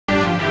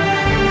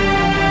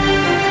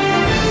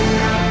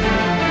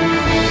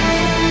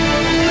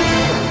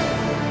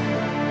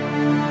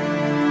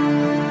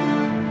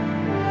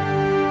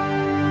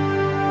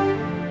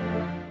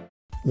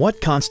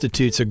What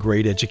constitutes a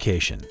great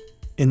education?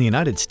 In the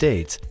United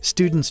States,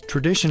 students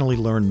traditionally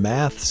learn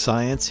math,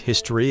 science,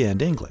 history,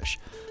 and English.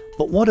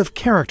 But what of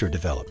character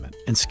development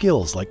and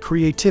skills like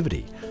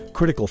creativity,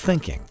 critical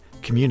thinking,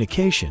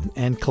 communication,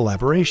 and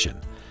collaboration?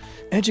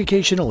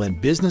 Educational and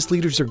business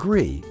leaders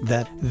agree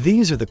that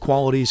these are the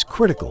qualities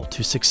critical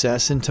to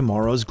success in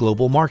tomorrow's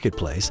global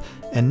marketplace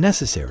and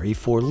necessary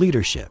for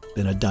leadership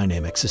in a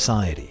dynamic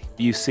society.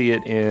 You see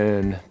it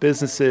in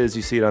businesses,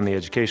 you see it on the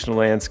educational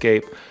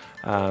landscape.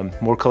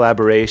 More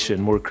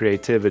collaboration, more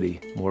creativity,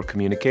 more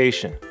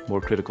communication,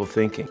 more critical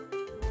thinking.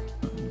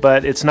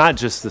 But it's not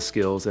just the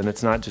skills and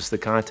it's not just the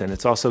content,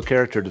 it's also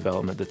character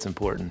development that's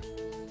important.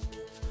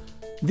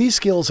 These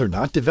skills are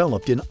not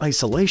developed in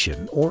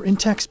isolation or in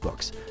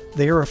textbooks.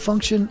 They are a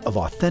function of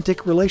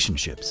authentic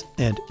relationships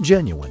and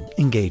genuine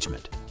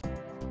engagement.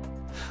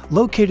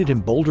 Located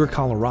in Boulder,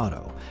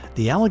 Colorado,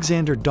 the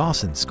Alexander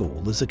Dawson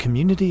School is a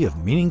community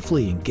of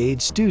meaningfully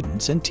engaged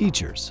students and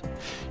teachers.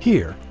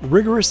 Here,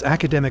 rigorous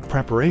academic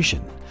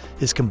preparation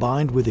is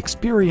combined with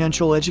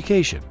experiential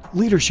education,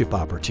 leadership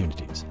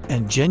opportunities,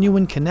 and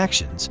genuine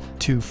connections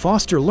to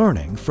foster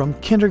learning from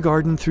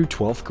kindergarten through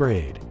 12th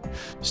grade.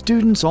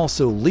 Students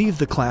also leave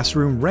the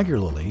classroom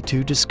regularly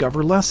to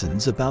discover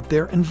lessons about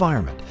their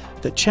environment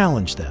that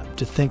challenge them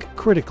to think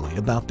critically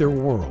about their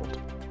world.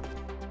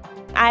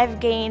 I've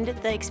gained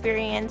the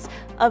experience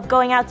of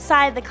going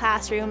outside the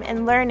classroom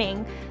and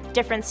learning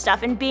different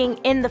stuff and being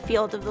in the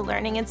field of the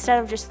learning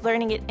instead of just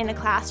learning it in a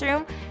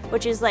classroom,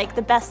 which is like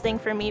the best thing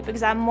for me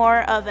because I'm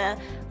more of a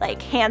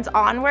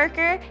hands-on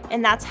worker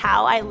and that's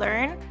how I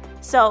learn.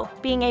 So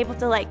being able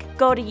to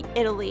go to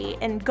Italy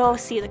and go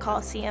see the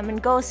Colosseum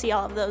and go see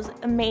all of those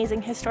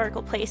amazing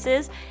historical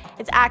places,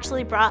 it's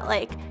actually brought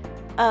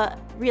a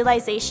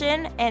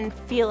realization and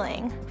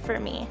feeling for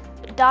me.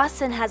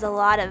 Dawson has a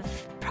lot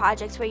of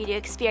projects where you do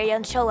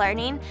experiential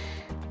learning.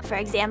 For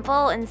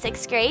example, in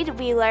 6th grade,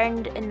 we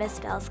learned in Miss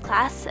Bell's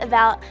class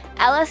about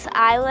Ellis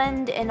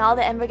Island and all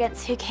the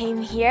immigrants who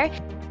came here.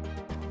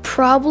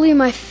 Probably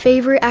my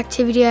favorite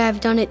activity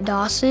I've done at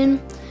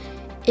Dawson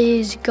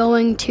is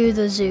going to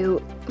the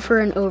zoo for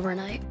an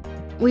overnight.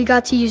 We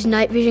got to use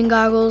night vision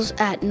goggles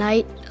at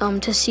night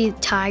to see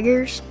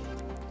tigers,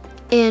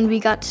 and we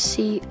got to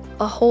see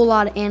a whole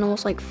lot of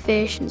animals like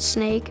fish and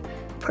snake,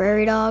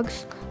 prairie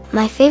dogs.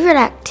 My favorite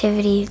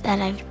activity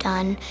that I've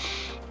done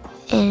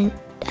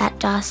at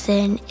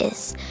Dawson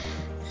is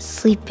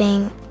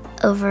sleeping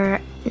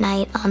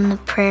overnight on the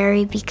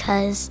prairie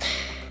because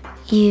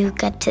we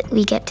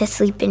get to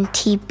sleep in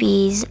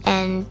teepees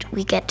and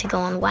we get to go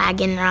on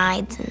wagon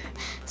rides and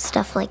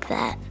stuff like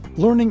that.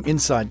 Learning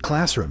inside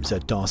classrooms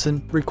at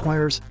Dawson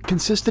requires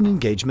consistent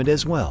engagement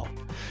as well.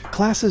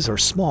 Classes are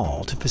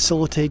small to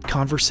facilitate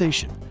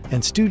conversation,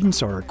 and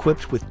students are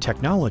equipped with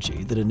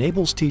technology that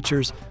enables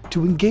teachers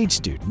to engage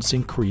students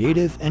in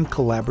creative and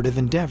collaborative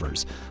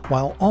endeavors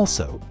while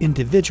also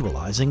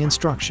individualizing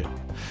instruction.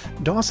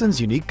 Dawson's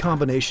unique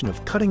combination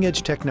of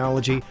cutting-edge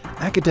technology,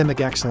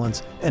 academic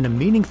excellence, and a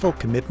meaningful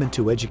commitment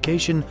to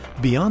education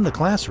beyond the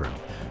classroom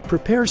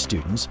prepares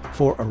students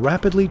for a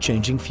rapidly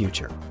changing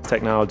future.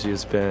 Technology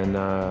has been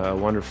a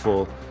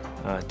wonderful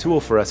tool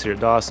for us here at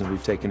Dawson.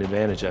 We've taken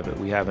advantage of it.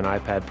 We have an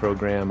iPad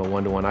program, a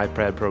one-to-one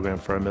iPad program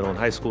for our middle and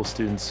high school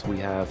students. We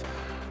have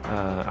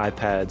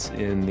iPads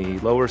in the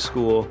lower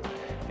school,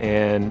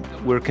 and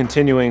we're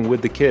continuing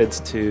with the kids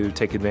to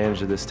take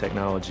advantage of this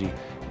technology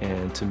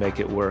and to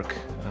make it work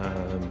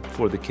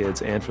for the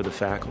kids and for the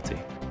faculty.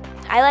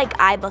 I like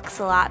iBooks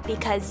a lot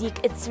because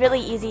it's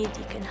really easy.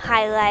 You can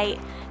highlight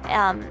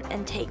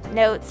and take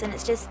notes, and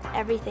it's just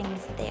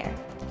everything's there.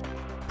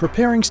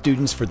 Preparing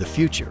students for the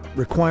future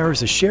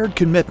requires a shared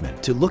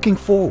commitment to looking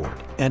forward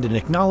and an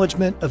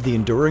acknowledgement of the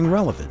enduring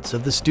relevance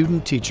of the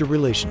student-teacher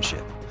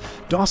relationship.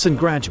 Dawson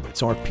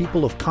graduates are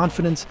people of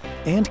confidence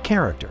and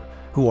character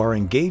who are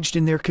engaged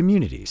in their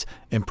communities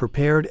and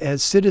prepared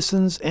as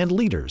citizens and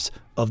leaders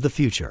of the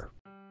future.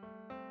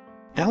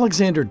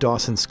 Alexander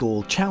Dawson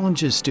School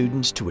challenges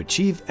students to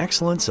achieve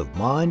excellence of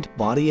mind,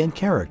 body, and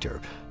character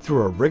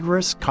through a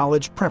rigorous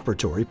college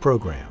preparatory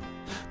program.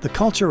 The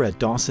culture at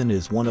Dawson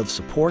is one of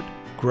support,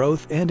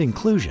 growth, and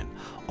inclusion,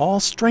 all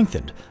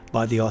strengthened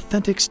by the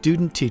authentic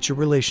student-teacher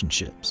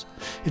relationships.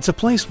 It's a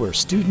place where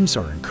students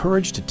are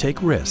encouraged to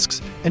take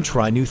risks and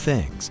try new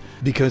things,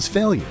 because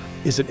failure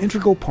is an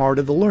integral part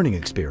of the learning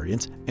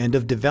experience and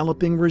of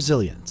developing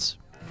resilience.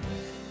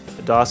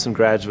 The Dawson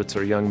graduates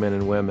are young men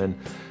and women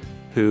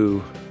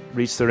who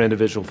reach their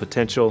individual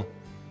potential,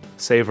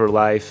 savor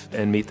life,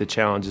 and meet the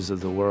challenges of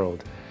the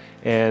world.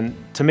 And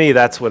to me,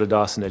 that's what a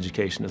Dawson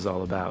education is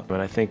all about. And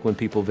I think when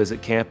people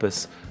visit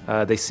campus,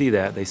 they see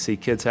that. They see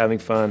kids having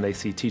fun, they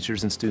see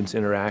teachers and students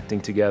interacting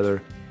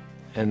together,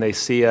 and they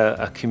see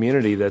a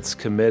community that's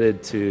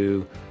committed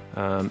to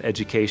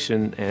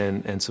education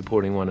and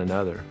supporting one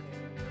another.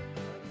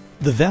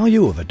 The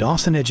value of a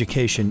Dawson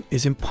education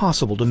is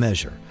impossible to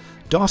measure.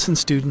 Dawson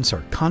students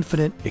are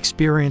confident,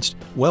 experienced,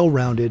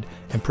 well-rounded,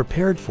 and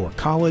prepared for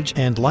college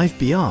and life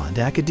beyond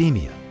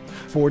academia.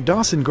 For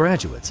Dawson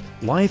graduates,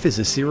 life is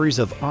a series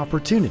of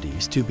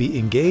opportunities to be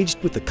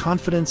engaged with the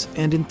confidence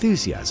and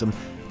enthusiasm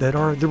that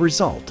are the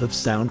result of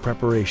sound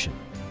preparation.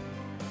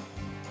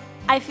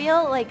 I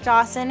feel like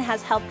Dawson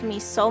has helped me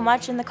so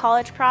much in the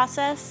college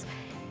process,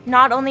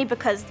 not only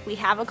because we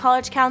have a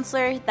college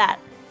counselor that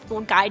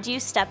will guide you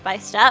step by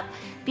step,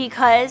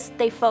 because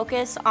they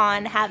focus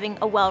on having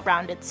a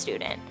well-rounded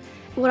student.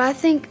 What I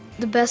think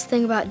the best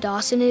thing about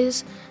Dawson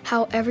is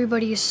how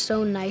everybody is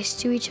so nice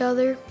to each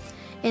other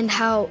and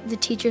how the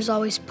teachers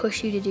always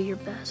push you to do your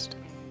best.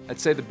 I'd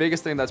say the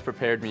biggest thing that's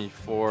prepared me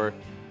for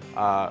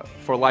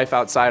life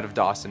outside of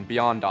Dawson,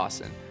 beyond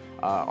Dawson,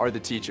 are the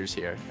teachers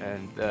here.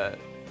 And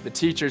the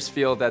teachers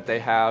feel that they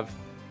have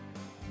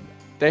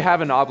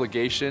an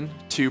obligation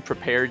to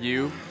prepare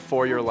you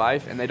for your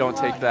life, and they don't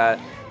take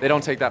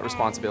that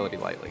responsibility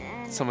lightly.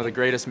 Some of the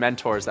greatest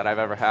mentors that I've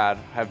ever had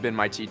have been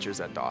my teachers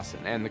at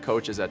Dawson and the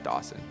coaches at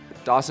Dawson.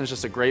 Dawson's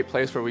just a great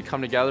place where we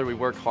come together, we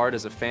work hard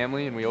as a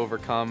family, and we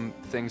overcome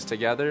things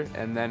together,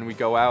 and then we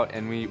go out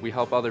and we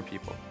help other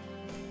people.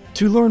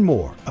 To learn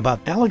more about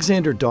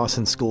Alexander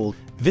Dawson School,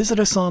 visit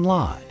us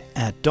online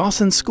at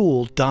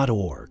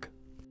dawsonschool.org.